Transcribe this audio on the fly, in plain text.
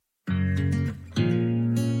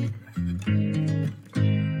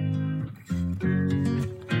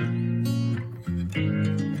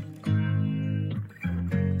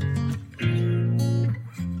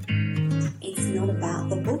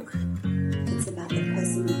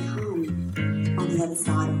the other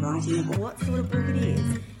side of writing a book. What sort of book it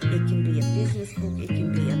is. It can be a business book, it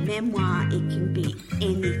can be a memoir, it can be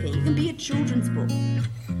anything. It can be a children's book.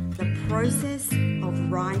 The process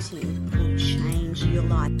of writing will change your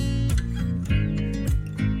life.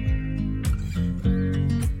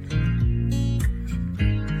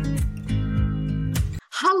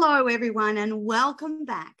 Hello everyone and welcome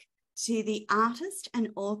back to the Artist and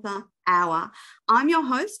Author Hour. I'm your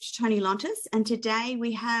host, Toni Lontis, and today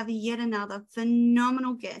we have yet another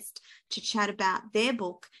phenomenal guest to chat about their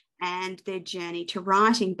book and their journey to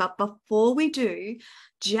writing. But before we do,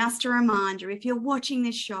 just a reminder, if you're watching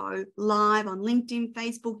this show live on LinkedIn,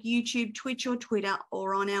 Facebook, YouTube, Twitch or Twitter,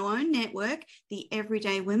 or on our own network, the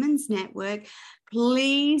Everyday Women's Network,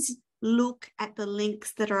 please look at the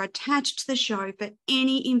links that are attached to the show for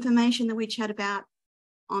any information that we chat about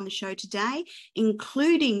on the show today,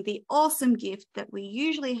 including the awesome gift that we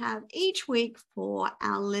usually have each week for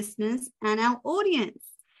our listeners and our audience.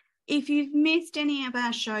 If you've missed any of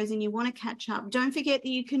our shows and you want to catch up, don't forget that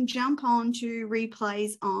you can jump on to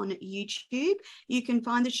replays on YouTube. You can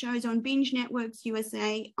find the shows on Binge Networks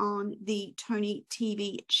USA on the Toni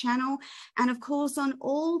TV channel, and of course on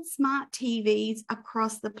all smart TVs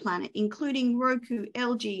across the planet, including Roku,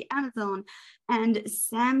 LG, Amazon, and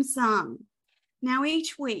Samsung. Now,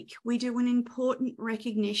 each week we do an important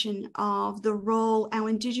recognition of the role our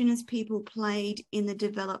Indigenous people played in the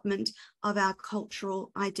development of our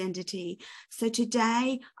cultural identity. So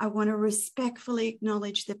today I want to respectfully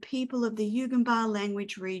acknowledge the people of the Yugambeh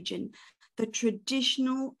language region, the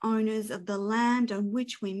traditional owners of the land on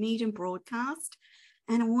which we meet and broadcast.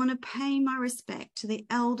 And I want to pay my respect to the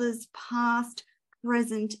elders past,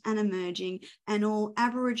 present and emerging, and all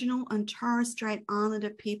Aboriginal and Torres Strait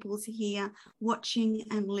Islander peoples here watching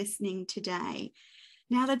and listening today.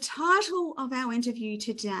 Now, the title of our interview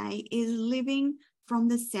today is Living from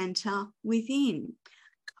the Centre Within,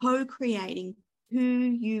 co-creating who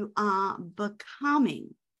you are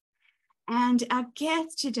becoming. And our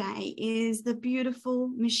guest today is the beautiful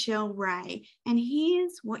Michelle Ray, and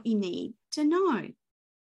here's what you need to know.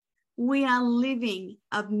 We are living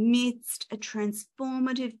amidst a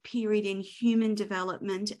transformative period in human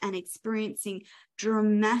development and experiencing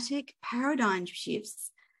dramatic paradigm shifts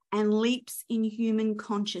and leaps in human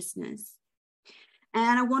consciousness.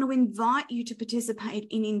 And I want to invite you to participate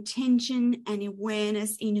in intention and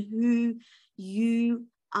awareness in who you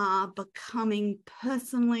are becoming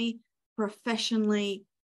personally, professionally,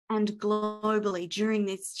 and globally during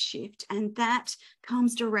this shift. And that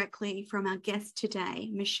comes directly from our guest today,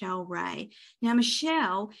 Michelle Ray. Now,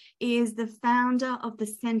 Michelle is the founder of the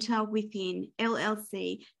Centre Within,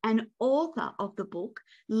 LLC, and author of the book,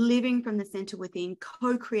 Living from the Centre Within,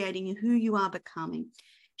 Co-Creating Who You Are Becoming.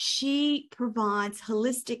 She provides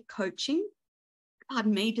holistic coaching,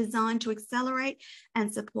 designed to accelerate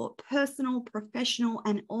and support personal, professional,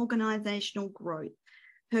 and organizational growth.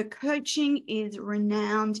 Her coaching is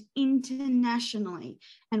renowned internationally.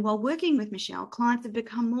 And while working with Michelle, clients have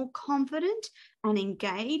become more confident and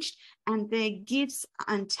engaged, and their gifts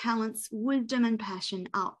and talents, wisdom and passion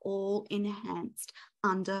are all enhanced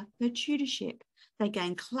under her tutorship. They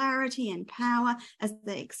gain clarity and power as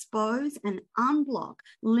they expose and unblock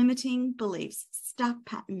limiting beliefs, stuck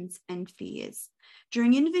patterns, and fears.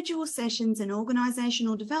 During individual sessions and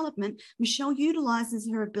organizational development, Michelle utilizes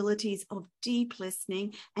her abilities of deep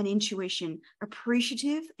listening and intuition,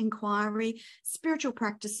 appreciative inquiry, spiritual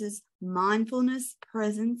practices, mindfulness,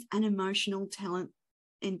 presence, and emotional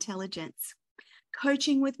intelligence.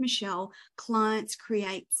 Coaching with Michelle, clients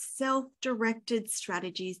create self-directed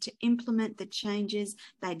strategies to implement the changes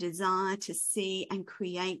they desire to see and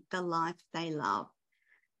create the life they love.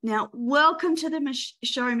 Now, welcome to the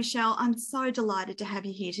show, Michelle. I'm so delighted to have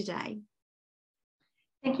you here today.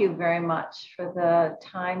 Thank you very much for the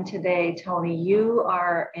time today, Toni. You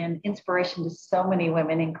are an inspiration to so many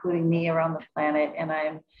women, including me, around the planet, and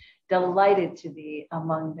I'm delighted to be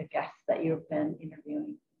among the guests that you've been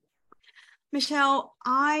interviewing. Michelle,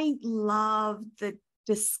 I love the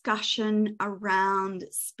discussion around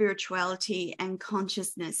spirituality and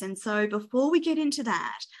consciousness. And so before we get into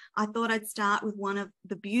that, I thought I'd start with one of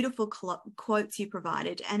the beautiful quotes you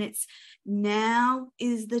provided. And it's, "Now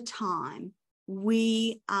is the time.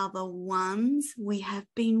 We are the ones we have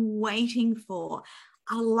been waiting for."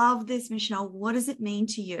 I love this, Michelle. What does it mean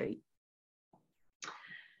to you?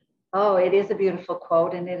 Oh, it is a beautiful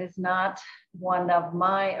quote, and it is not one of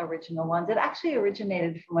my original ones. It actually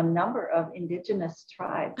originated from a number of Indigenous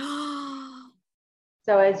tribes.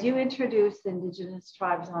 So as you introduce Indigenous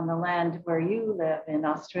tribes on the land where you live in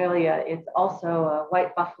Australia, it's also a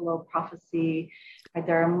white buffalo prophecy. Right?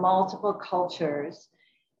 There are multiple cultures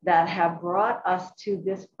that have brought us to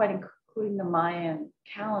this point, including the Mayan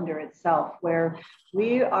calendar itself, where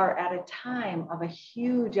we are at a time of a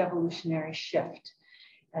huge evolutionary shift.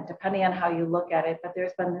 And depending on how you look at it, but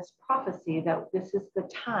there's been this prophecy that this is the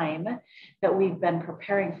time that we've been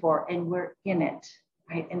preparing for, and we're in it,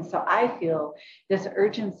 right? And so I feel this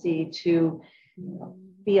urgency to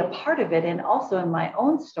be a part of it. And also in my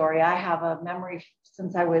own story, I have a memory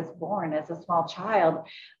since I was born as a small child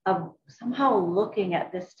of somehow looking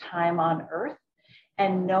at this time on Earth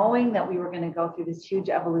and knowing that we were going to go through this huge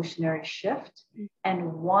evolutionary shift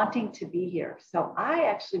and wanting to be here. So I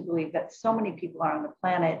actually believe that so many people are on the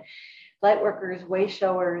planet, light workers, way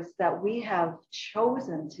showers, that we have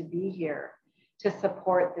chosen to be here to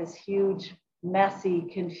support this huge, messy,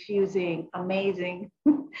 confusing, amazing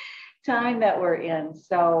time that we're in.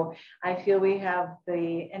 So I feel we have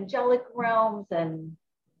the angelic realms and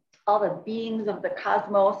all the beings of the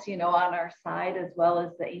cosmos, on our side, as well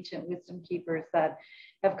as the ancient wisdom keepers that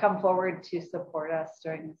have come forward to support us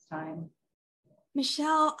during this time.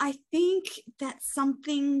 Michelle, I think that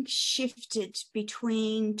something shifted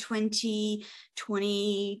between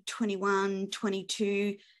 2020, 21,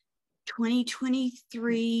 22.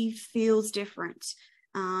 2023 feels different.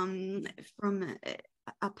 From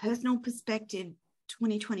a personal perspective,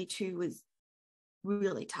 2022 was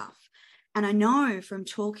really tough. And I know from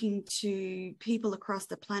talking to people across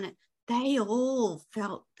the planet, they all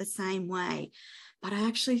felt the same way. But I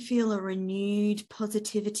actually feel a renewed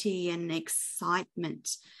positivity and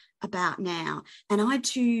excitement about now. And I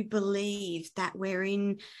too believe that we're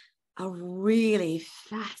in a really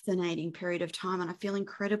fascinating period of time. And I feel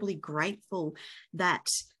incredibly grateful that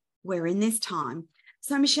we're in this time.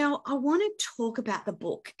 So, Michelle, I want to talk about the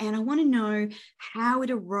book, and I want to know how it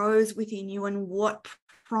arose within you and what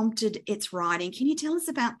prompted its writing. Can you tell us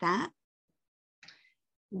about that?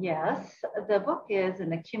 Yes, the book is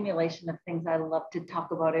an accumulation of things I love to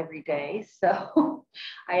talk about every day. So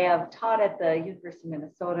I have taught at the University of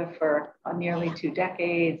Minnesota for nearly 2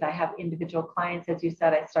 decades. I have individual clients. As you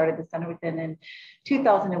said, I started the Center Within in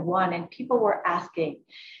 2001, and people were asking,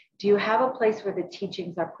 do you have a place where the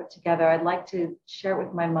teachings are put together? I'd like to share it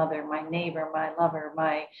with my mother, my neighbor, my lover,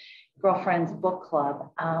 my girlfriend's book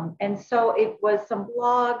club. And so it was some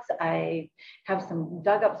blogs. I have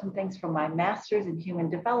dug up some things from my master's in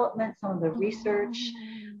human development, some of the research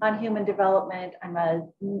on human development. I'm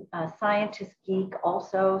a scientist geek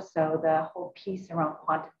also. So the whole piece around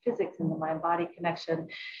quantum physics and the mind-body connection.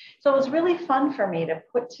 So it was really fun for me to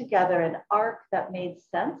put together an arc that made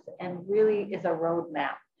sense and really is a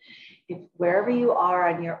roadmap. If wherever you are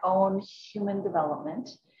on your own human development,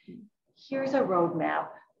 here's a roadmap,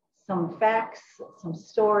 some facts, some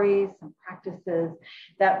stories, some practices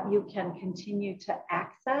that you can continue to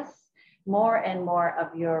access more and more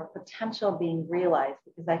of your potential being realized,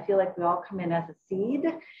 because I feel like we all come in as a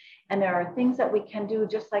seed, and there are things that we can do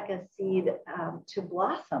just like a seed to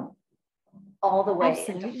blossom all the way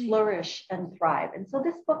and to flourish and thrive. And so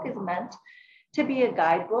this book is meant to be a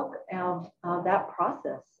guidebook of that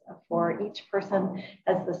process for each person,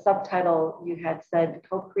 as the subtitle you had said,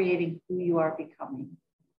 co-creating who you are becoming.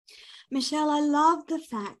 Michelle, I love the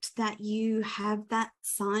fact that you have that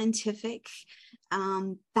scientific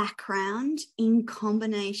background in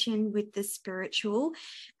combination with the spiritual.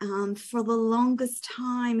 For the longest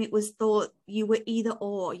time, it was thought you were either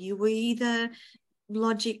or. You were either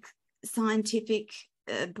logic, scientific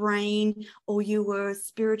brain, or you were a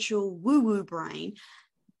spiritual woo-woo brain.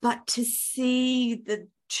 But to see the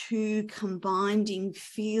two combining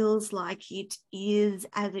feels like it is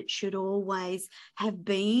as it should always have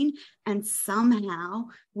been, and somehow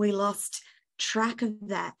we lost track of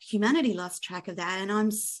that. Humanity lost track of that, and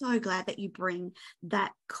I'm so glad that you bring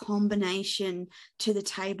that combination to the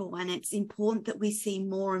table. And it's important that we see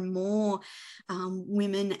more and more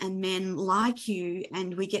women and men like you,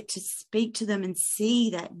 and we get to speak to them and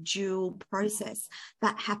see that dual process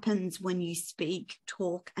that happens when you speak,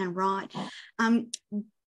 talk, and write.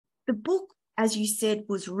 The book, as you said,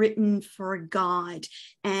 was written for a guide,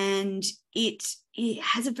 and it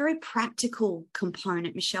has a very practical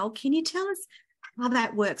component. Michelle, can you tell us how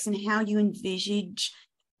that works and how you envisage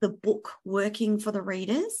the book working for the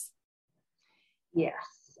readers? Yes.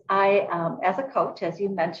 I, as a coach, as you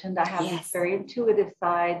mentioned, I have this very intuitive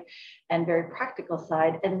side and very practical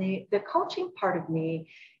side. And the coaching part of me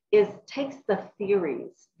takes the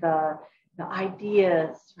theories, the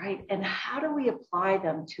ideas, right? And how do we apply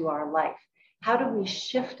them to our life? How do we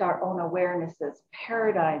shift our own awarenesses,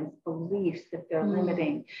 paradigms, beliefs if they're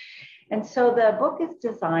limiting? And so the book is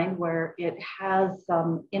designed where it has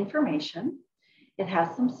some information, it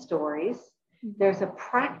has some stories, There's a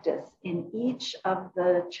practice in each of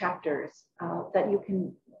the chapters that you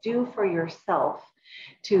can do for yourself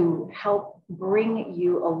to help bring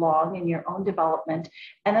you along in your own development.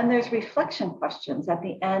 And then there's reflection questions at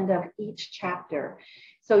the end of each chapter.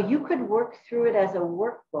 So you could work through it as a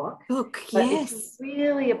workbook, but it's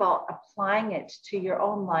really about applying it to your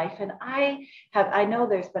own life. And I know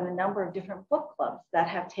there's been a number of different book clubs that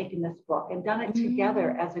have taken this book and done it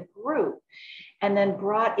together as a group, and then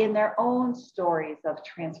brought in their own stories of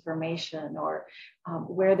transformation, or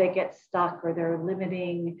where they get stuck, or they're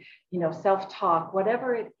limiting, self-talk,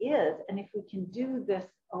 whatever it is. And if we can do this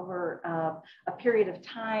over a period of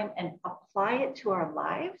time and apply it to our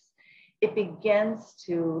lives, it begins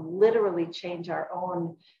to literally change our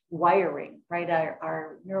own wiring, right?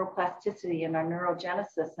 Our neuroplasticity and our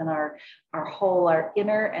neurogenesis and our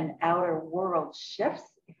inner and outer world shifts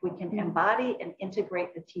if we can embody and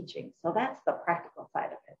integrate the teaching. So that's the practical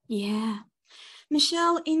side of it. Yeah.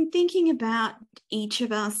 Michelle, in thinking about each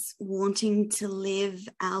of us wanting to live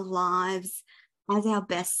our lives as our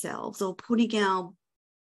best selves, or putting our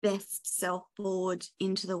best self forward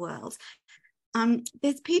into the world,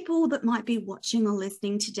 there's people that might be watching or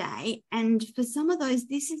listening today, and for some of those,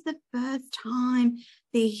 this is the first time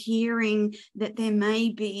they're hearing that there may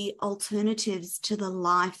be alternatives to the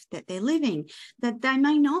life that they're living, that they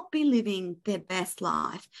may not be living their best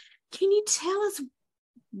life. Can you tell us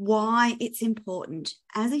why it's important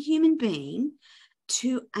as a human being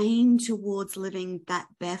to aim towards living that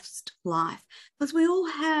best life? Because we all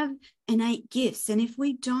have innate gifts, and if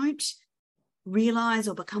we don't realize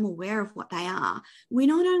or become aware of what they are, we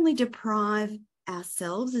not only deprive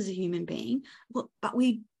ourselves as a human being, but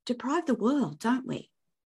we deprive the world, don't we?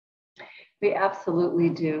 We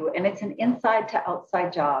absolutely do. And it's an inside to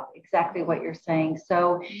outside job, exactly what you're saying.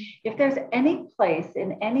 So if there's any place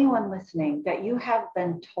in anyone listening that you have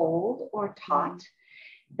been told or taught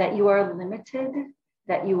that you are limited,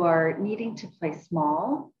 that you are needing to play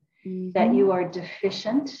small, that you are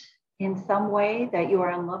deficient in some way, that you are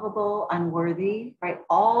unlovable, unworthy, right?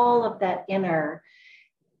 All of that inner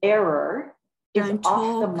error is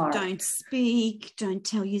off the mark. Don't speak, don't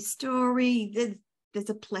tell your story. There's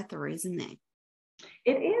a plethora, isn't there?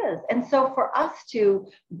 It is. And so for us to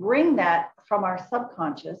bring that from our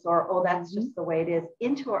subconscious, or, that's just the way it is,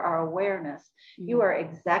 into our awareness, you are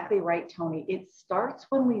exactly right, Toni. It starts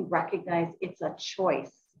when we recognize it's a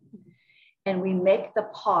choice. And we make the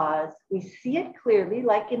pause, we see it clearly,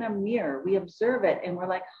 like in a mirror, we observe it and we're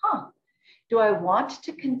like, do I want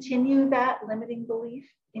to continue that limiting belief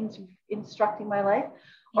in instructing my life?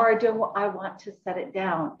 Or do I want to set it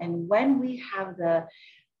down? And when we have the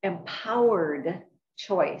empowered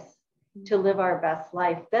choice to live our best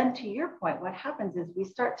life, then to your point, what happens is we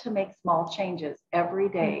start to make small changes every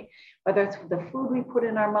day, whether it's the food we put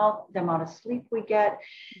in our mouth, the amount of sleep we get,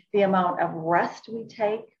 the amount of rest we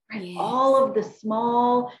take. Right? Yes. All of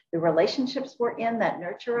the relationships we're in that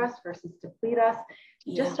nurture us versus deplete us,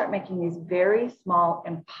 just start making these very small,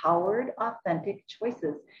 empowered, authentic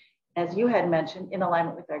choices, as you had mentioned, in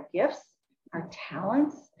alignment with our gifts, our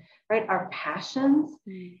talents, right? Our passions.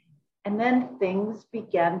 And then things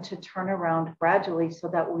begin to turn around gradually so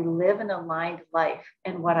that we live an aligned life.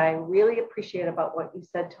 And what I really appreciate about what you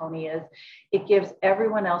said, Toni, is it gives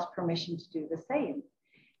everyone else permission to do the same.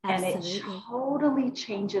 Absolutely. And it totally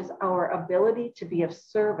changes our ability to be of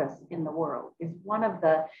service in the world. Is one of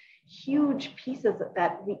the huge pieces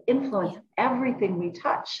that we influence everything we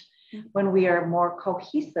touch when we are more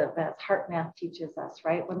cohesive, as HeartMath teaches us,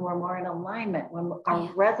 right? When we're more in alignment, when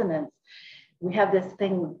our resonance, we have this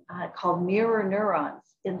thing called mirror neurons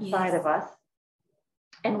inside of us,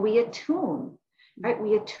 and we attune. Right?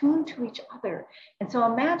 We attune to each other. And so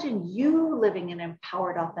imagine you living an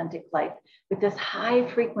empowered, authentic life with this high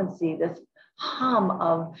frequency, this hum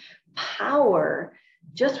of power,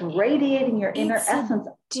 just radiating your inner essence.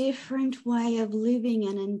 Different way of living.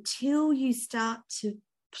 And until you start to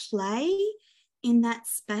play in that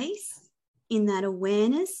space, in that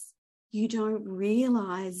awareness, you don't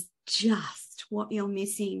realize just what you're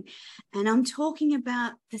missing. And I'm talking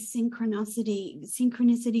about the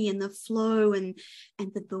synchronicity and the flow and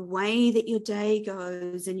the way that your day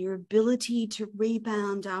goes, and your ability to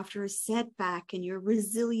rebound after a setback, and your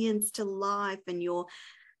resilience to life, and your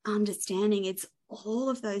understanding. It's all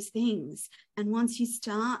of those things. And once you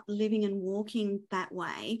start living and walking that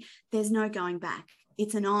way, there's no going back.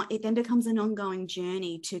 It then becomes an ongoing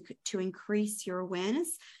journey to increase your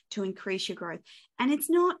awareness, to increase your growth. And it's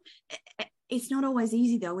not always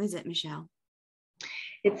easy though, is it, Michelle?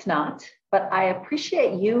 It's not, but I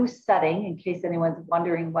appreciate you setting, in case anyone's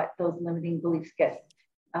wondering what those limiting beliefs get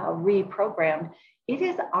reprogrammed. it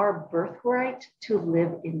is our birthright to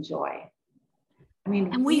live in joy. I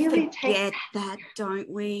mean, and we really forget that, don't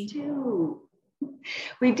we?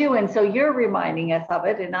 We do. And so you're reminding us of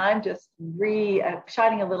it, and I'm just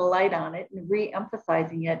shining a little light on it and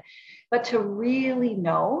re-emphasizing it. But to really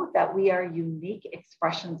know that we are unique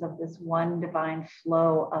expressions of this one divine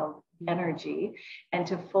flow of energy, and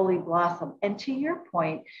to fully blossom. And to your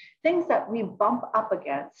point, things that we bump up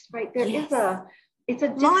against, right? It's a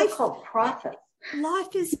difficult process.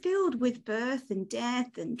 Life is filled with birth and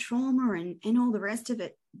death and trauma and all the rest of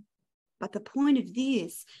it. But the point of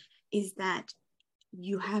this is that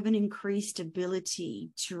you have an increased ability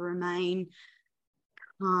to remain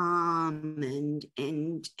calm,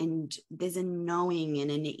 and there's a knowing and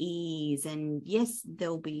an ease. And yes,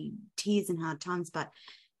 there'll be tears and hard times, but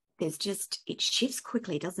there's just, it shifts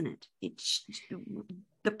quickly, doesn't it?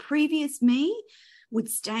 The previous me would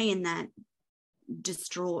stay in that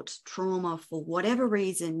distraught trauma for whatever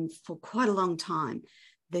reason for quite a long time.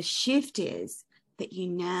 The shift is that you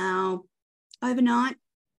now overnight,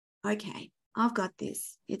 okay, I've got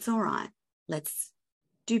this, it's all right, let's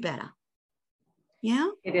do better. Yeah,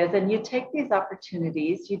 it is. And you take these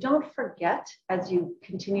opportunities, you don't forget as you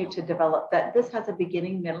continue to develop that this has a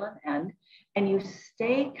beginning, middle, and end, and you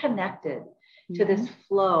stay connected to this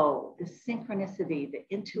flow, the synchronicity, the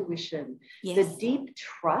intuition, the deep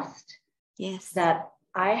trust that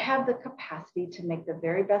I have the capacity to make the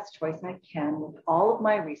very best choice I can with all of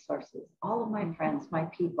my resources, all of my friends, my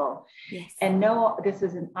people, and know this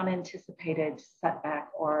is an unanticipated setback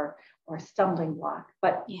or stumbling block,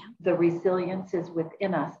 but the resilience is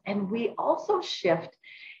within us. And we also shift.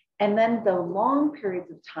 And then the long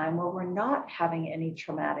periods of time where we're not having any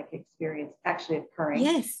traumatic experience actually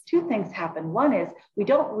occurring, two things happen. One is we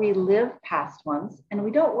don't relive past ones, and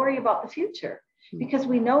we don't worry about the future, because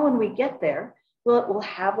we know when we get there, we'll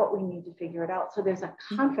have what we need to figure it out. So there's a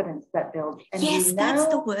confidence that builds. And that's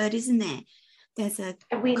the word, isn't there? There's a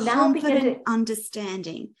confident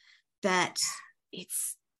understanding that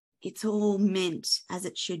it's all meant as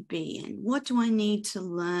it should be. And what do I need to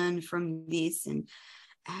learn from this? And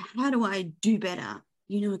how do I do better,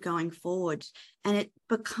 going forward? And it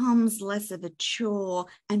becomes less of a chore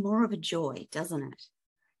and more of a joy, doesn't it?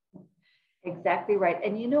 Exactly right.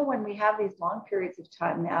 And when we have these long periods of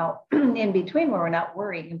time now in between where we're not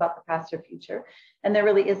worrying about the past or future, and there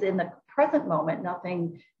really is in the present moment,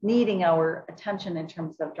 nothing needing our attention in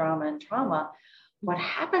terms of drama and trauma, what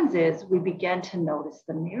happens is we begin to notice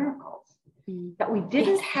the miracles that we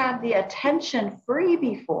didn't have the attention free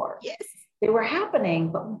before. They were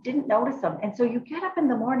happening, but we didn't notice them. And so you get up in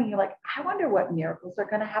the morning, you're like, I wonder what miracles are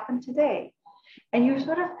going to happen today. And you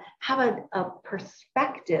sort of have a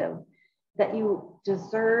perspective that you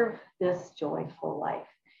deserve this joyful life,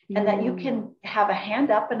 and that you can have a hand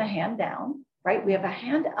up and a hand down, right? We have a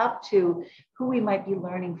hand up to who we might be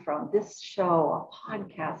learning from, this show, a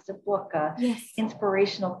podcast, a book, a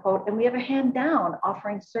inspirational quote. And we have a hand down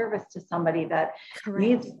offering service to somebody that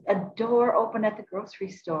needs a door open at the grocery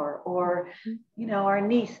store, or, our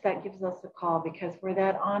niece that gives us a call because we're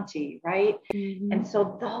that auntie, right? And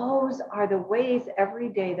so those are the ways every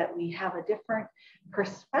day that we have a different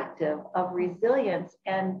perspective of resilience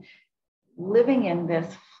and living in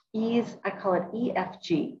this ease. I call it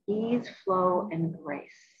EFG, ease, flow, and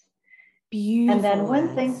grace. Beautiful. And then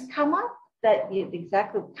when things come up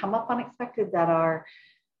come up unexpected, that are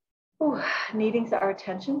needing our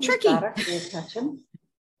attention, tricky, we've got our free attention,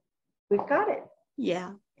 we've got it.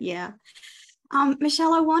 Yeah.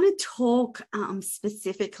 Michelle, I want to talk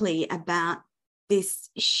specifically about this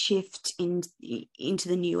shift into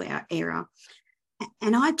the new era.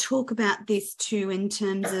 And I talk about this too in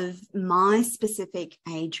terms of my specific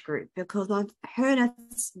age group, because I've heard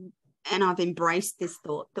us and I've embraced this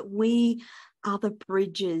thought that we are the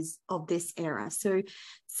bridges of this era. So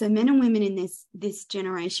men and women in this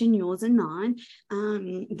generation, yours and mine,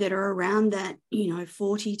 that are around that,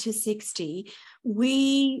 40 to 60,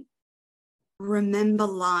 we remember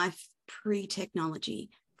life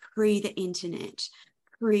pre-technology, pre the internet,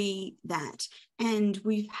 pre that. And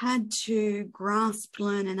we've had to grasp,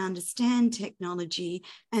 learn, and understand technology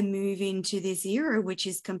and move into this era, which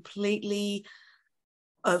is completely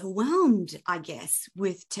overwhelmed, I guess,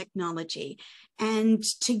 with technology. And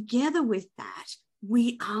together with that,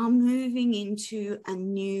 we are moving into a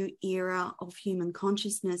new era of human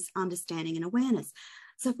consciousness, understanding, and awareness.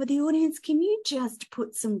 So for the audience, can you just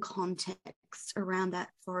put some context around that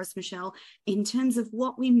for us, Michelle, in terms of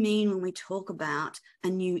what we mean when we talk about a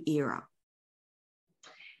new era?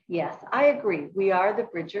 Yes, I agree. We are the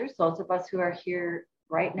bridgers, those of us who are here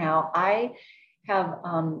right now. I have,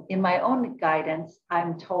 in my own guidance,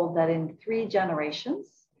 I'm told that in 3 generations,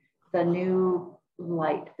 the new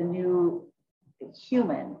light, the new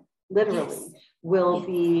human, literally, will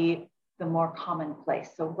be the more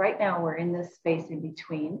commonplace. So right now we're in this space in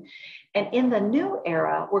between. And in the new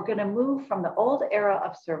era, we're going to move from the old era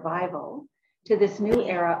of survival to this new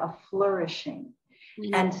era of flourishing.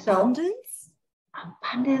 And so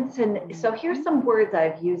abundance. And so here's some words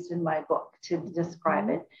I've used in my book to describe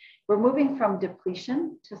it. We're moving from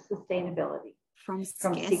depletion to sustainability, from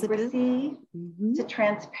secrecy to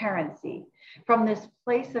transparency, from this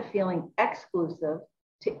place of feeling exclusive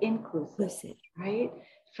to inclusive, right?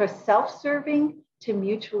 For self-serving to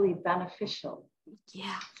mutually beneficial.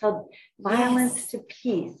 Yeah. So violence to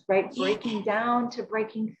peace, right? Breaking down to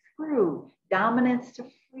breaking through, dominance to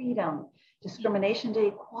freedom, discrimination to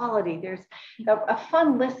equality. There's a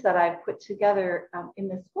fun list that I've put together in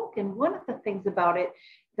this book. And one of the things about it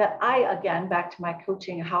that again, back to my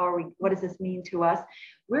coaching, what does this mean to us?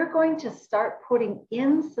 We're going to start putting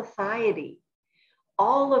in society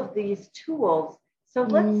all of these tools. So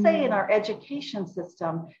let's say in our education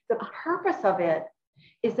system, the purpose of it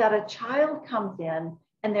is that a child comes in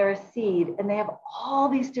and they're a seed and they have all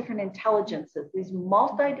these different intelligences, these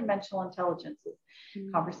multidimensional intelligences,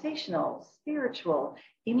 conversational, spiritual,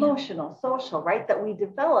 emotional, social, right? That we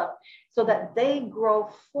develop so that they grow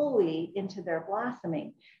fully into their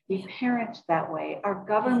blossoming. We parent that way. Our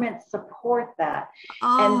governments support that.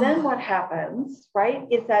 And then what happens, right,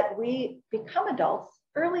 is that we become adults.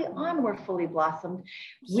 Early on, we're fully blossomed.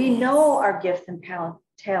 We know our gifts and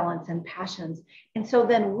talents and passions. And so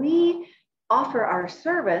then we offer our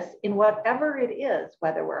service in whatever it is,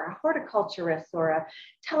 whether we're a horticulturist or a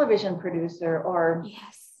television producer or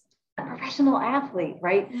a professional athlete,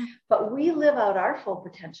 right? But we live out our full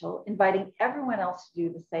potential, inviting everyone else to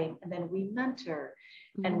do the same. And then we mentor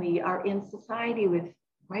and we are in society with,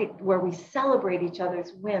 right, where we celebrate each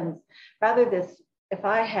other's wins, rather this, if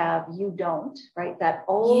I have, you don't, right? That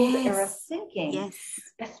old era thinking,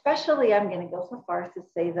 especially I'm going to go so far as to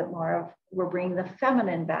say that we're bringing the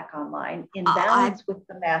feminine back online in balance with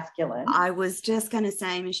the masculine. I was just going to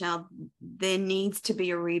say, Michelle, there needs to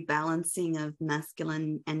be a rebalancing of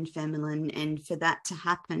masculine and feminine. And for that to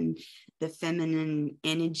happen, the feminine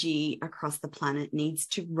energy across the planet needs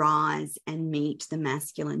to rise and meet the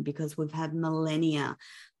masculine, because we've had millennia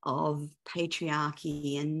of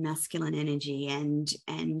patriarchy and masculine energy, and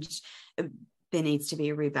there needs to be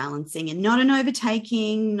a rebalancing and not an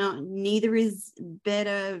overtaking. Neither is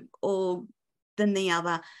better or than the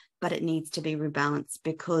other, but it needs to be rebalanced,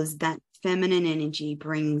 because that feminine energy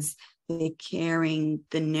brings the caring,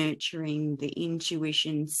 the nurturing, the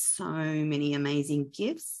intuition, so many amazing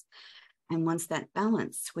gifts. And once that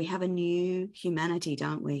balance, we have a new humanity,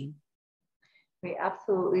 don't we? We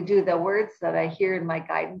absolutely do. The words that I hear in my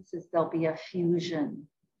guidance is there'll be a fusion,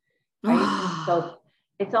 right? So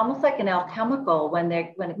it's almost like an alchemical when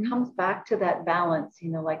it comes back to that balance, you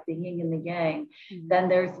know, like the yin and the yang, then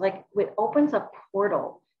there's like, it opens a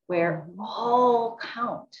portal where all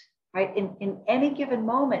count, right? In any given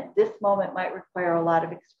moment, this moment might require a lot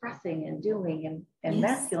of expressing and doing and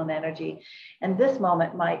masculine energy. And this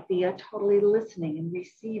moment might be a totally listening and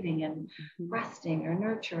receiving and resting or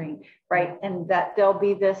nurturing, right? And that there'll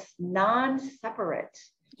be this non-separate,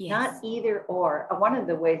 not either or. One of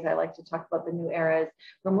the ways I like to talk about the new era is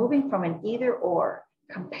we're moving from an either or,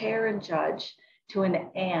 compare and judge, to an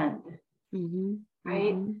and.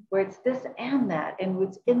 Right? Where it's this and that, and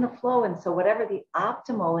it's in the flow. And so whatever the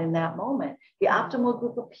optimal in that moment, the optimal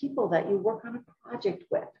group of people that you work on a project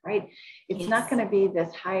with, right? It's not going to be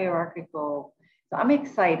this hierarchical. So I'm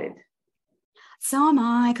excited. So am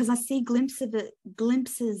I, because I see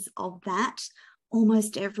glimpses of that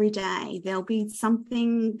almost every day. There'll be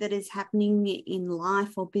something that is happening in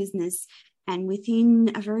life or business, and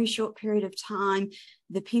within a very short period of time,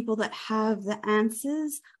 the people that have the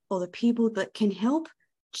answers or the people that can help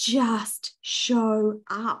just show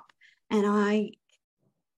up. And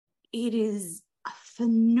it is a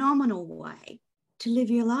phenomenal way to live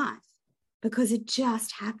your life, because it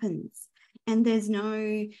just happens. And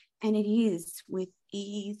it is with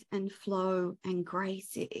ease and flow and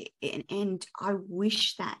grace. And I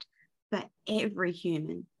wish that for every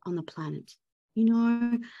human on the planet. You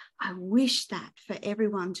know, I wish that for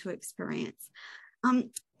everyone to experience.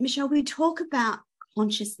 Michelle, we talk about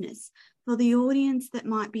consciousness. For the audience that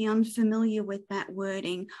might be unfamiliar with that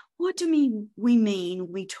wording, what do we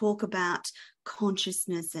mean? We talk about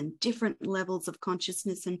consciousness and different levels of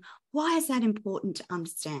consciousness, and why is that important to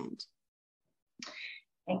understand?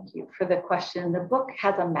 Thank you for the question. The book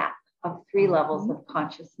has a map of 3 levels of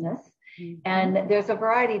consciousness. And there's a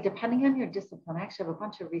variety depending on your discipline. I actually have a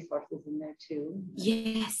bunch of resources in there too.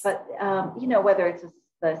 Yes. But, whether it's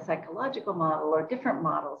the psychological model or different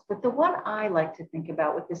models, but the one I like to think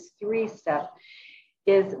about with this 3-step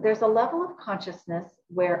is there's a level of consciousness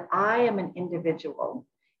where I am an individual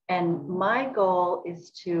and my goal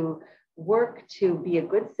is to work to be a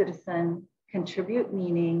good citizen, contribute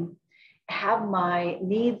meaning, have my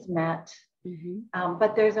needs met.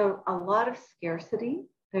 But there's a lot of scarcity.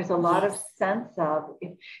 There's a lot of sense of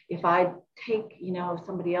if I take,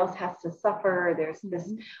 somebody else has to suffer. There's this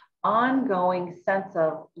ongoing sense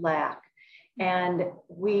of lack. And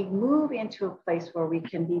we move into a place where we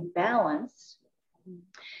can be balanced.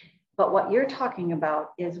 But what you're talking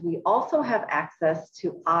about is we also have access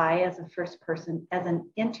to I as a first person, as an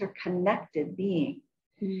interconnected being.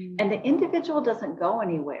 And the individual doesn't go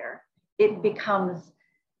anywhere. It becomes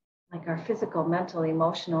like our physical, mental,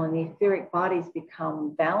 emotional, and etheric bodies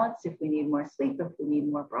become balanced if we need more sleep, if we need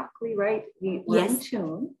more broccoli, right? We're in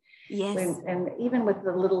tune. Yes. And even with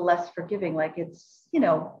a little less forgiving, like it's,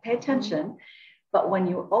 pay attention. But when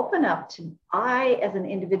you open up to I as an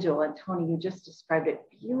individual, and Tony, you just described it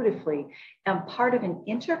beautifully, am part of an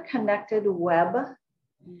interconnected web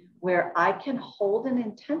where I can hold an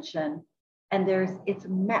intention and it's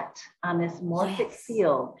met on this morphic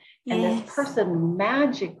field. And this person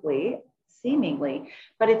magically, seemingly,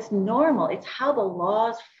 but it's normal. It's how the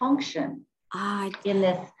laws function in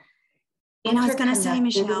this and I was going to say,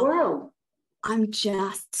 Michelle, world. I'm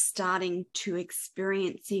just starting to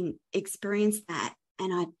experience that.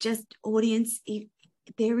 And I just, audience,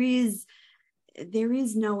 there is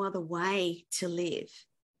no other way to live.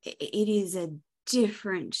 It is a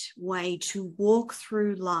different way to walk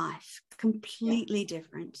through life, completely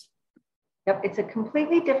different. Yep, it's a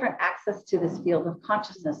completely different access to this field of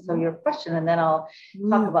consciousness. So your question, and then I'll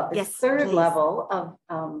talk about this third level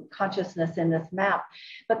of consciousness in this map.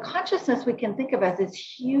 But consciousness we can think of as this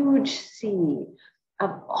huge sea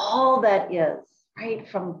of all that is, right?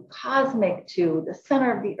 From cosmic to the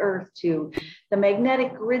center of the earth to the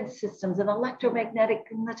magnetic grid systems and electromagnetic,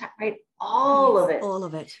 right? All of it. All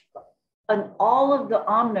of it. And all of the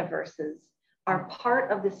omniverses are part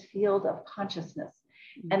of this field of consciousness.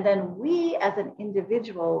 And then we as an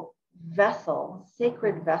individual vessel,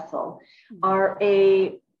 sacred vessel, are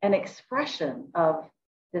an expression of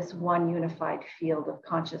this one unified field of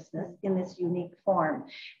consciousness in this unique form.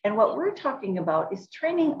 And what we're talking about is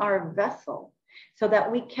training our vessel so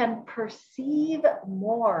that we can perceive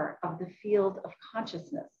more of the field of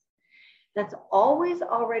consciousness that's always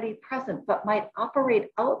already present, but might operate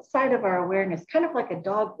outside of our awareness, kind of like a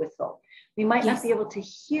dog whistle. We might not be able to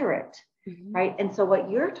hear it. Right. And so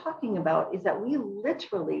what you're talking about is that we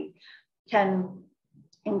literally can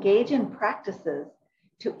engage in practices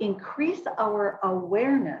to increase our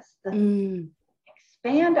awareness,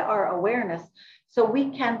 expand our awareness so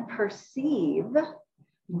we can perceive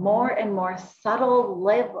more and more subtle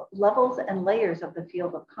levels and layers of the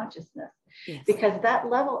field of consciousness. Because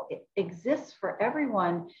that level exists for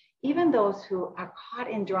everyone, even those who are caught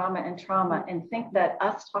in drama and trauma and think that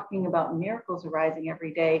us talking about miracles arising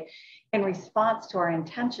every day in response to our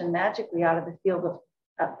intention magically out of the field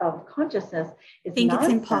of consciousness is nonsense.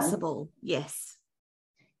 It's impossible. Yes.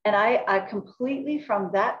 And I completely,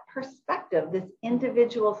 from that perspective, this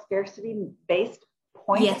individual scarcity-based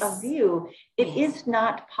point of view, it is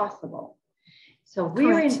not possible. So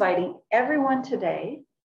we're inviting everyone today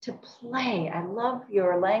to play. I love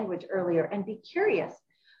your language earlier, and be curious.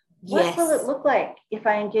 What will it look like if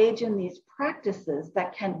I engage in these practices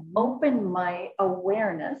that can open my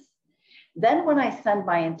awareness? Then when I send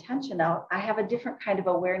my intention out, I have a different kind of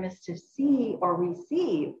awareness to see or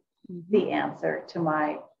receive the answer to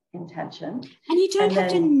my intention. And you don't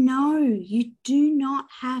have to know. You do not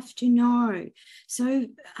have to know. So,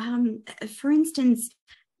 for instance,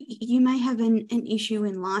 you may have an issue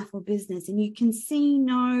in life or business and you can see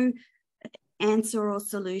no answer or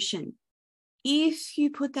solution. If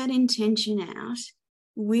you put that intention out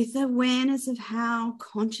with awareness of how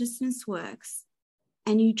consciousness works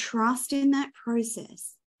and you trust in that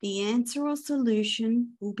process, the answer or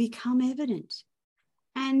solution will become evident.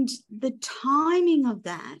 And the timing of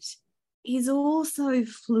that is also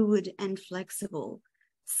fluid and flexible.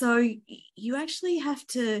 So you actually have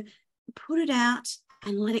to put it out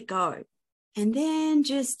and let it go, and then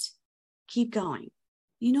just keep going,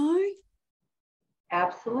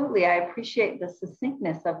 Absolutely. I appreciate the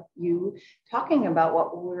succinctness of you talking about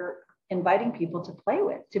what we're inviting people to play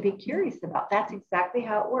with, to be curious about. That's exactly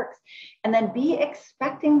how it works. And then be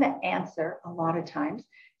expecting the answer a lot of times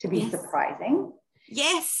to be surprising.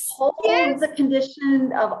 Yes. hold the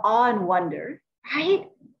condition of awe and wonder, right?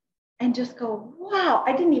 And just go, wow,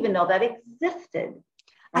 I didn't even know that existed.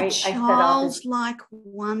 Right? A childlike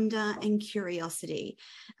wonder and curiosity.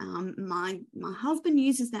 My husband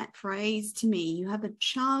uses that phrase to me. You have a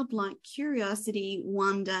childlike curiosity,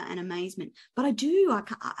 wonder, and amazement. But I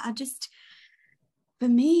just, for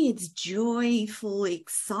me, it's joyful,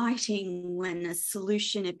 exciting when a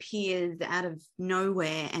solution appears out of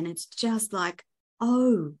nowhere, and it's just like,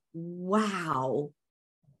 oh, wow,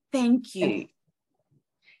 thank you.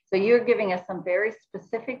 So you're giving us some very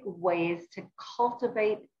specific ways to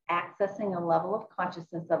cultivate accessing a level of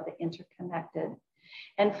consciousness of the interconnected.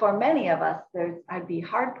 And for many of us, I'd be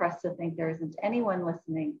hard pressed to think there isn't anyone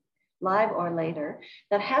listening, live or later,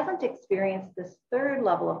 that hasn't experienced this third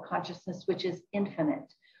level of consciousness, which is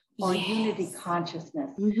infinite or unity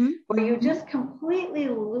consciousness, where you just completely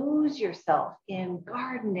lose yourself in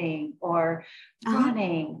gardening or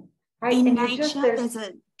running, right? In and nature,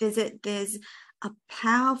 there's a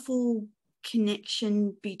powerful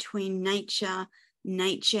connection between nature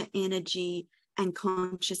energy and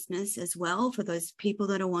consciousness as well, for those people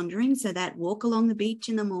that are wondering. So that walk along the beach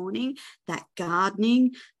in the morning, that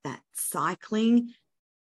gardening, that cycling,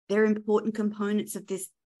 they're important components of this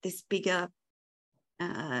bigger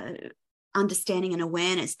understanding and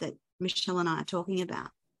awareness that Michelle and I are talking about.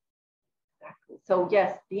 Exactly. So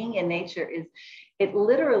yes, being in nature it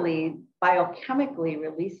literally biochemically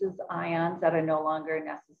releases ions that are no longer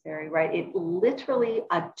necessary, right? It literally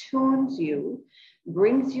attunes you,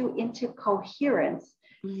 brings you into coherence.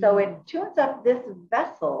 So it tunes up this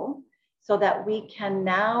vessel so that we can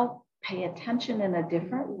now pay attention in a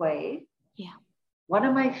different way. Yeah. One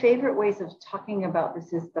of my favorite ways of talking about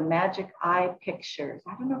this is the magic eye pictures.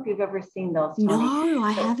 I don't know if you've ever seen those, Toni. No,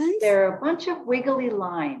 I haven't. They're a bunch of wiggly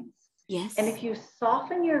lines. Yes. And if you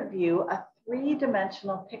soften your view, a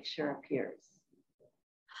three-dimensional picture appears.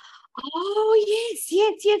 Oh,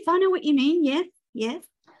 yes. I know what you mean. Yes.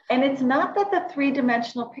 And it's not that the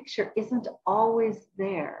three-dimensional picture isn't always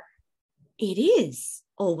there. It is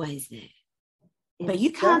always there. But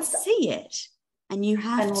you can't see it. And you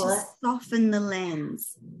have to soften the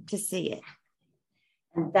lens to see it.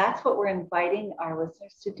 And that's what we're inviting our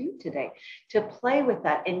listeners to do today, to play with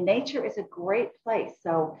that. And nature is a great place.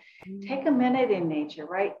 So take a minute in nature,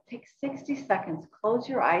 right? Take 60 seconds, close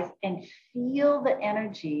your eyes and feel the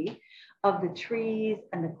energy of the trees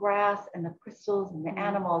and the grass and the crystals and the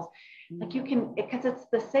animals. Like you can, because it's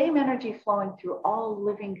the same energy flowing through all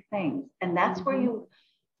living things. And that's where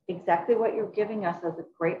exactly what you're giving us as a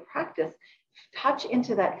great practice, touch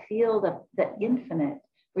into that field of the infinite,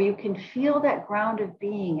 where you can feel that ground of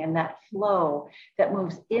being and that flow that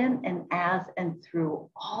moves in and as and through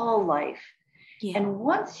all life. Yeah. And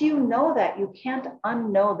once you know that, you can't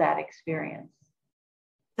unknow that experience.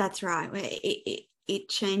 That's right. It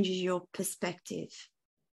changes your perspective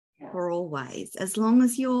for always, as long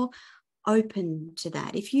as you're open to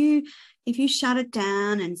that. If you shut it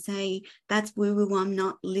down and say, that's woo-woo, I'm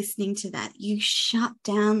not listening to that, you shut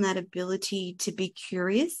down that ability to be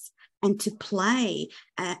curious and to play,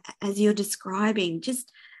 as you're describing.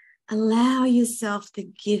 Just allow yourself the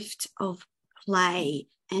gift of play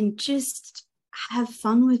and just have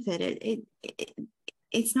fun with it.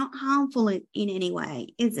 It's not harmful in any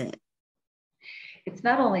way, is it? It's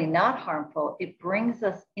not only not harmful, it brings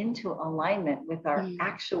us into alignment with our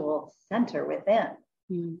actual center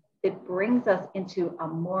within. It brings us into a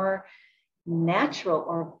more natural,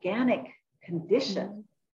 organic condition.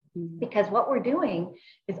 Because what we're doing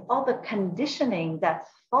is all the conditioning that's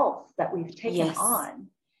false that we've taken on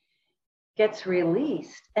gets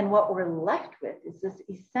released. And what we're left with is this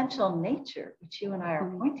essential nature, which you and I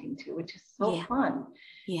are pointing to, which is so fun.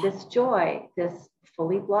 This joy, this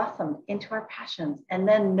fully blossomed into our passions. And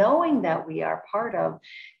then knowing that we are part of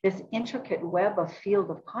this intricate web of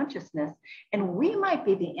field of consciousness, and we might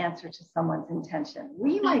be the answer to someone's intention.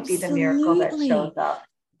 We might be the miracle that shows up.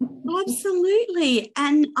 Absolutely.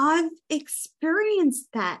 And I've experienced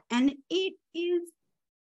that, and it is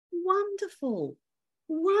wonderful.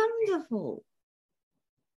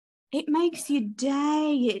 It makes your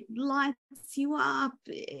day, it lights you up.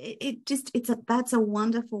 That's a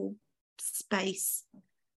wonderful space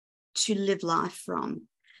to live life from.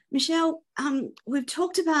 Michelle, we've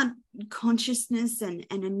talked about consciousness and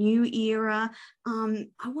a new era. I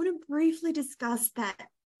want to briefly discuss that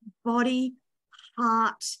body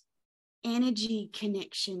heart energy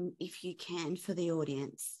connection, if you can, for the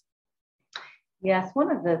audience. Yes,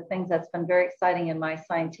 one of the things that's been very exciting in my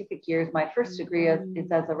scientific years, my first degree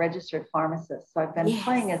is as a registered pharmacist. So I've been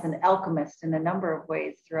playing as an alchemist in a number of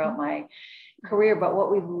ways throughout my career. But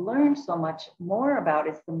what we've learned so much more about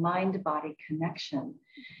is the mind-body connection.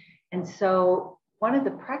 And so one of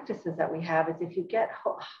the practices that we have is if you get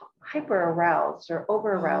hyper aroused or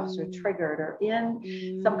over aroused or triggered or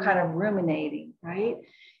in some kind of ruminating, right?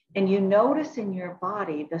 And you notice in your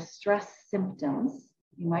body the stress symptoms,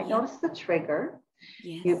 you might notice the trigger.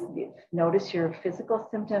 Yes. You notice your physical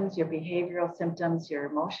symptoms, your behavioral symptoms, your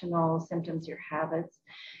emotional symptoms, your habits.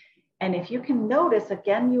 And if you can notice,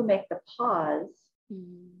 again, you make the pause.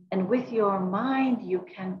 And with your mind, you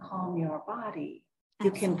can calm your body. You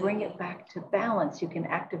can bring it back to balance. You can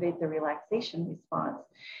activate the relaxation response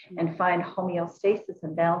and find homeostasis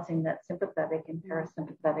and balancing that sympathetic and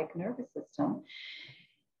parasympathetic nervous system.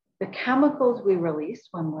 The chemicals we release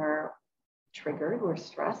when we're triggered, we're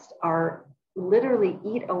stressed, are literally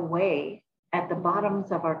eat away at the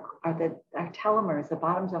bottoms of our telomeres, the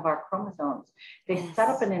bottoms of our chromosomes. They set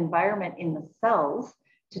up an environment in the cells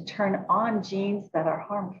to turn on genes that are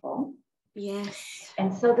harmful. Yes.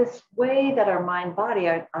 And so this way that our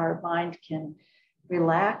mind can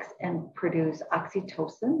relax and produce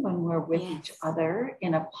oxytocin when we're with each other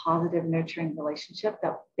in a positive, nurturing relationship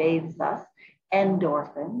that bathes us,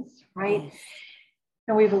 endorphins, right? Yes.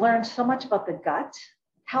 And we've learned so much about the gut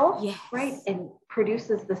health, right? It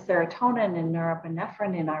produces the serotonin and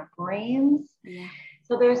norepinephrine in our brains. Yeah.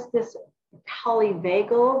 So there's this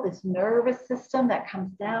polyvagal, this nervous system that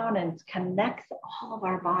comes down and connects all of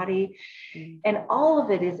our body. And all of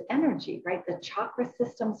it is energy, right? The chakra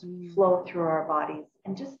systems flow through our bodies.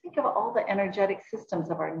 And just think of all the energetic systems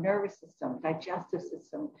of our nervous system, digestive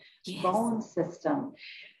system, bone system.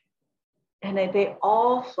 And they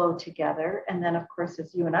all flow together. And then, of course,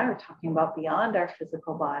 as you and I were talking about, beyond our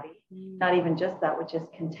physical body, not even just that which is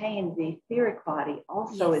contained, the etheric body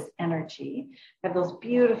also is energy. We have those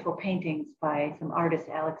beautiful paintings by some artist,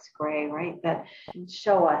 Alex Gray, right, that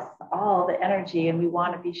show us all the energy, and we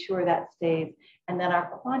want to be sure that stays. And then our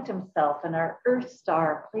quantum self and our earth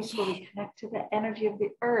star, a place where we connect to the energy of the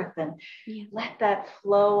earth and let that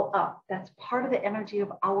flow up. That's part of the energy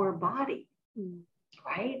of our body,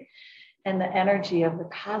 right? And the energy of the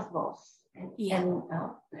cosmos. And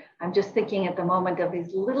I'm just thinking at the moment of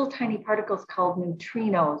these little tiny particles called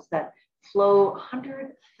neutrinos that flow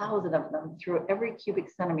 100,000 of them through every cubic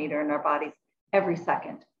centimeter in our bodies every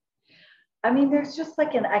second. I mean, there's just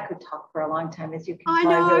like, and I could talk for a long time, as you can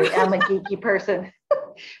tell, I really am a geeky person.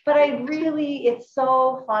 But it's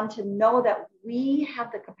so fun to know that we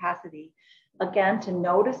have the capacity, again, to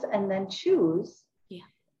notice and then choose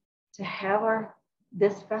to have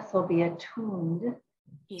this vessel be attuned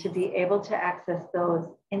to be able to access those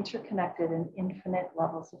interconnected and infinite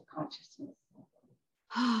levels of consciousness.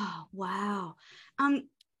 Oh, wow.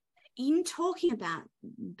 In talking about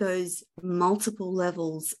those multiple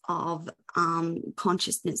levels of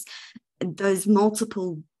consciousness, those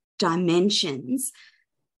multiple dimensions,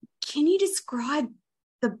 can you describe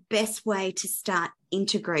the best way to start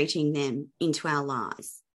integrating them into our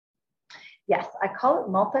lives? Yes, I call it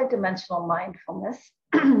multidimensional mindfulness.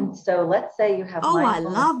 So let's say you have I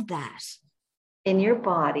love that. In your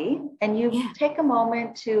body, and you take a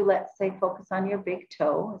moment to, let's say, focus on your big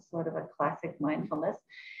toe. It's sort of a classic mindfulness.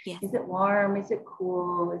 Yes. Is it warm? Is it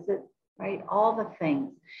cool? Is it, right? All the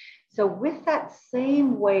things. So with that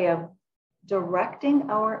same way of directing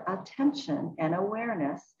our attention and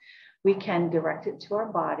awareness, we can direct it to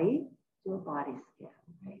our body, do a body scan,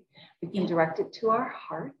 right? We can direct it to our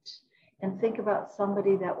heart, and think about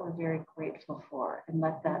somebody that we're very grateful for, and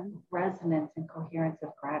let that resonance and coherence of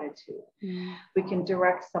gratitude. We can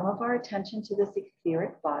direct some of our attention to this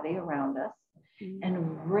etheric body around us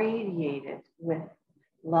and radiate it with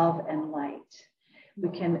love and light. We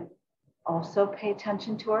can also pay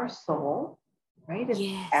attention to our soul, right? It's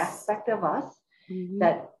an aspect of us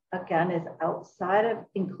that, again, is outside of,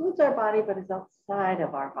 includes our body, but is outside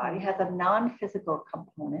of our body, has a non-physical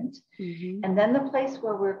component. And then the place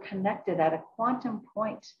where we're connected at a quantum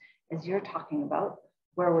point, as you're talking about,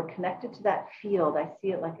 where we're connected to that field. I see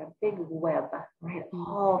it like a big web, right?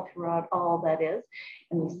 All throughout all that is.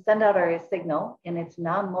 And we send out our signal, and it's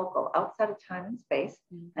non-local, outside of time and space.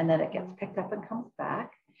 And then it gets picked up and comes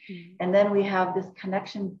back. And then we have this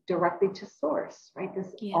connection directly to source, right?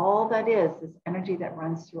 This all that is this energy that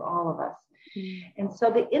runs through all of us. And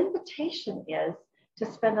so the invitation is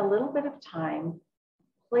to spend a little bit of time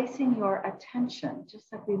placing your attention,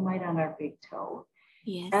 just like we might on our big toe,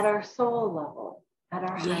 at our soul level, at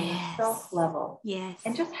our higher self level,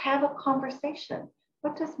 and just have a conversation.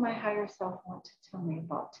 What does my higher self want to tell me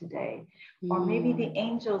about today? Or maybe the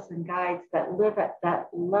angels and guides that live at that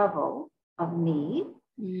level of me.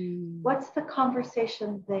 What's the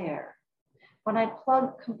conversation there? when I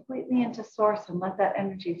plug completely into source and let that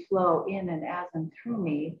energy flow in and as and through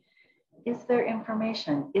me, is there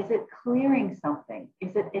information? Is it clearing something?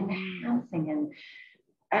 Is it enhancing and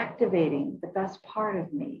activating the best part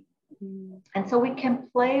of me? And so we can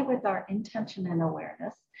play with our intention and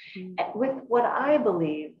awareness with what I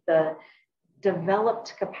believe the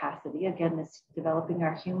developed capacity, again, this developing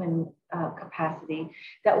our human capacity,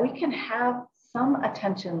 that we can have some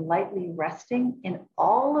attention lightly resting in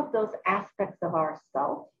all of those aspects of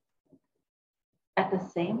ourself at the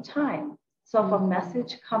same time. So if a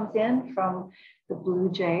message comes in from the blue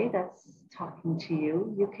jay that's talking to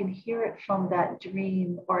you, you can hear it from that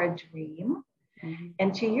dream or a dream.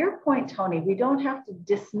 And to your point, Tony, we don't have to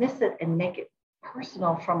dismiss it and make it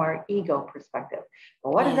personal from our ego perspective.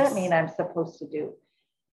 But what does that mean I'm supposed to do?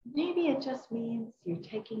 Maybe it just means you're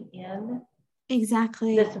taking in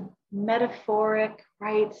this metaphoric,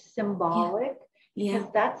 right, symbolic, because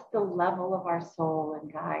that's the level of our soul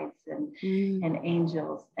and guides and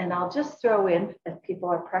angels. And I'll just throw in, as people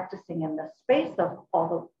are practicing in the space of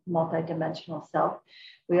all the multidimensional self,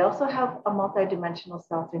 we also have a multidimensional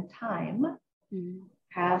self in time,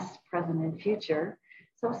 past, present, and future.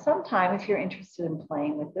 So sometime, if you're interested in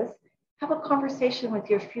playing with this, have a conversation with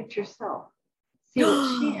your future self. See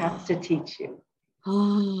what she has to teach you.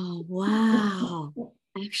 Oh, wow.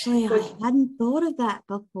 Actually, I hadn't thought of that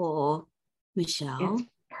before, Michelle. It's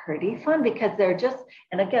pretty fun because they're just,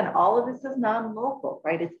 and again, all of this is non-local,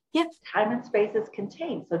 right? It's time and space is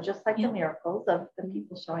contained. So just like the miracles of the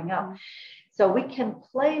people showing up. So we can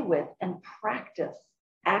play with and practice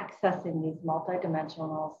accessing these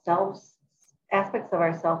multidimensional selves, aspects of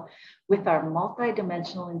ourselves with our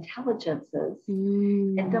multidimensional intelligences.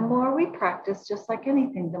 And the more we practice, just like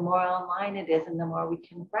anything, the more online it is, and the more we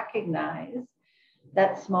can recognize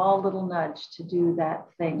that small little nudge to do that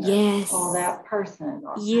thing, or call that person,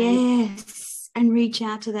 or and reach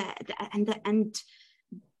out to that, and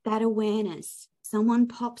that awareness. Someone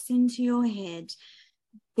pops into your head,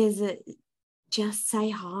 just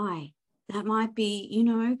say hi. That might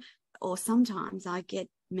be, or sometimes I get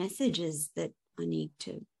messages that I need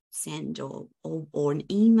to send, or an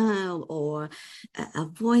email, or a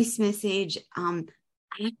voice message.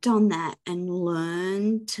 Act on that and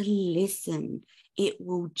learn to listen. It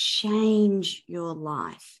will change your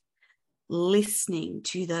life, listening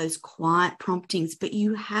to those quiet promptings. But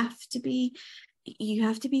you have to be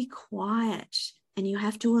quiet, and you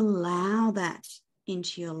have to allow that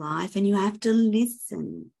into your life, and you have to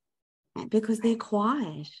listen, because they're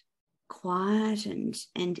quiet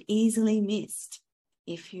and easily missed.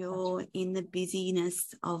 If you're in the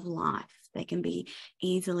busyness of life, they can be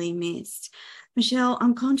easily missed. Michelle,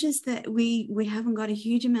 I'm conscious that we haven't got a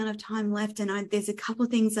huge amount of time left, and there's a couple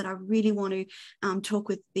of things that I really want to talk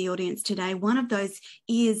with the audience today. One of those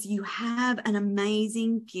is you have an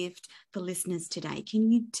amazing gift for listeners today.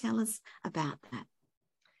 Can you tell us about that?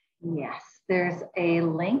 Yes, there's a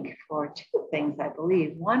link for two things, I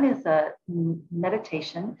believe. One is a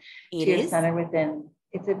meditation to your center within.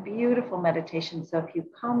 It's a beautiful meditation. So if you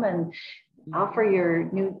come and offer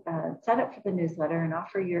your sign up for the newsletter and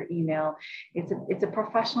offer your email, it's a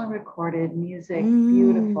professionally recorded music,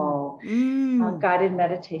 beautiful guided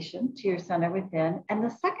meditation to your center within. And the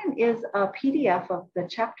second is a PDF of the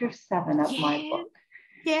chapter 7 of my book.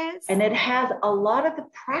 Yes. And it has a lot of the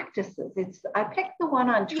practices. I picked the one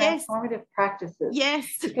on transformative practices. Yes.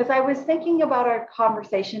 Because I was thinking about our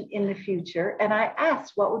conversation in the future, and I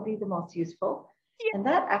asked what would be the most useful. Yes. And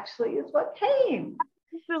that actually is what came.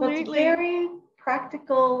 Absolutely. So it's a very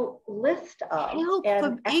practical list of help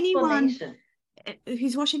for anyone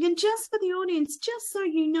who's watching. And just for the audience, just so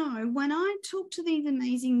you know, when I talk to these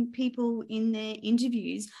amazing people in their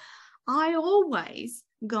interviews, I always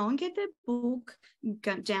go and get their book,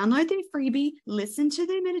 go download their freebie, listen to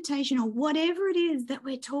their meditation, or whatever it is that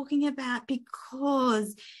we're talking about,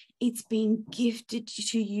 because it's been gifted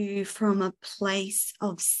to you from a place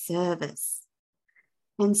of service.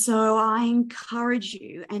 And so I encourage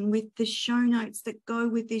you, and with the show notes that go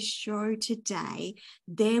with this show today,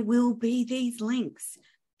 there will be these links.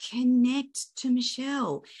 Connect to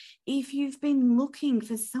Michelle. If you've been looking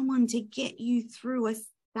for someone to get you through a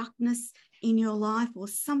stuckness in your life, or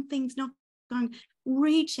something's not going,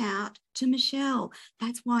 reach out to Michelle.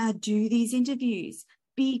 That's why I do these interviews,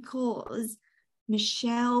 because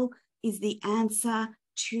Michelle is the answer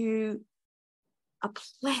to a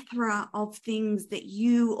plethora of things that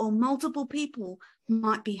you or multiple people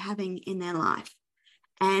might be having in their life.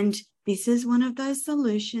 And this is one of those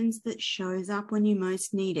solutions that shows up when you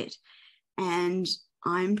most need it. And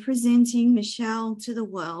I'm presenting Michelle to the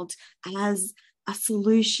world as a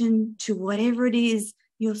solution to whatever it is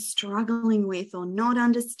you're struggling with or not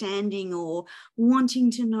understanding or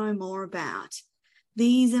wanting to know more about.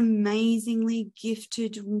 These amazingly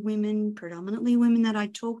gifted women, predominantly women that I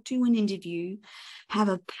talk to and interview, have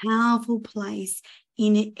a powerful place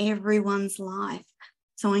in everyone's life.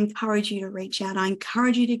 So I encourage you to reach out. I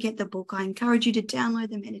encourage you to get the book. I encourage you to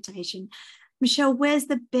download the meditation. Michelle, where's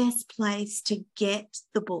the best place to get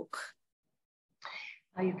the book?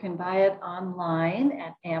 You can buy it online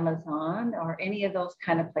at Amazon or any of those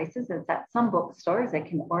kind of places. It's at some bookstores. They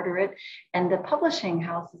can order it. And the publishing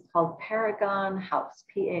house is called Paragon House,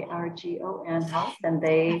 P-A-R-G-O-N House, and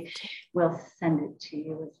they will send it to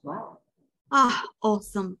you as well. Ah,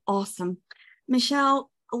 awesome, awesome.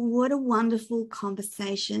 Michelle, what a wonderful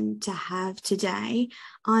conversation to have today.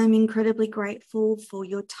 I'm incredibly grateful for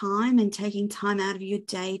your time and taking time out of your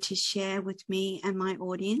day to share with me and my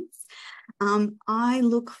audience. I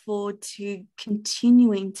look forward to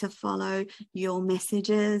continuing to follow your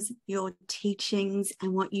messages, your teachings,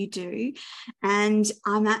 and what you do. And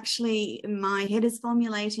my head is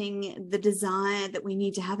formulating the desire that we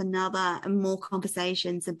need to have more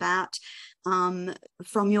conversations about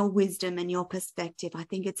from your wisdom and your perspective. I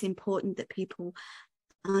think it's important that people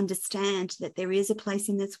understand that there is a place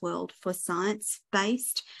in this world for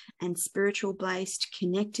science-based and spiritual-based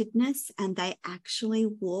connectedness, and they actually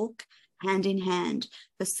walk hand in hand.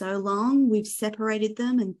 For so long, we've separated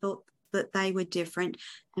them and thought that they were different.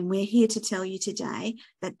 And we're here to tell you today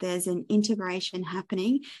that there's an integration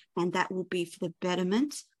happening, and that will be for the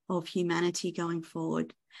betterment of humanity going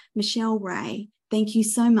forward. Michelle Ray, thank you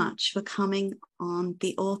so much for coming on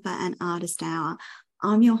the Author and Artist Hour.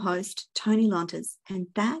 I'm your host, Toni Lontis, and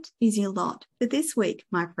that is your lot for this week,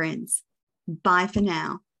 my friends. Bye for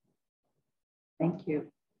now. Thank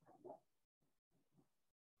you.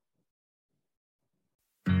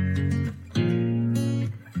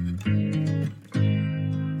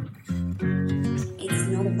 It's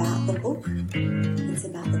not about the book, it's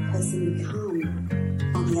about the person you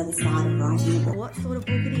become on the other side of writing a book. What sort of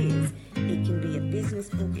book it is. It can be a business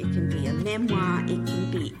book, it can be a memoir, it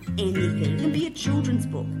can be anything. It can be a children's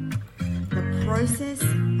book. The process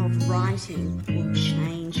of writing will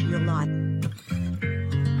change your life.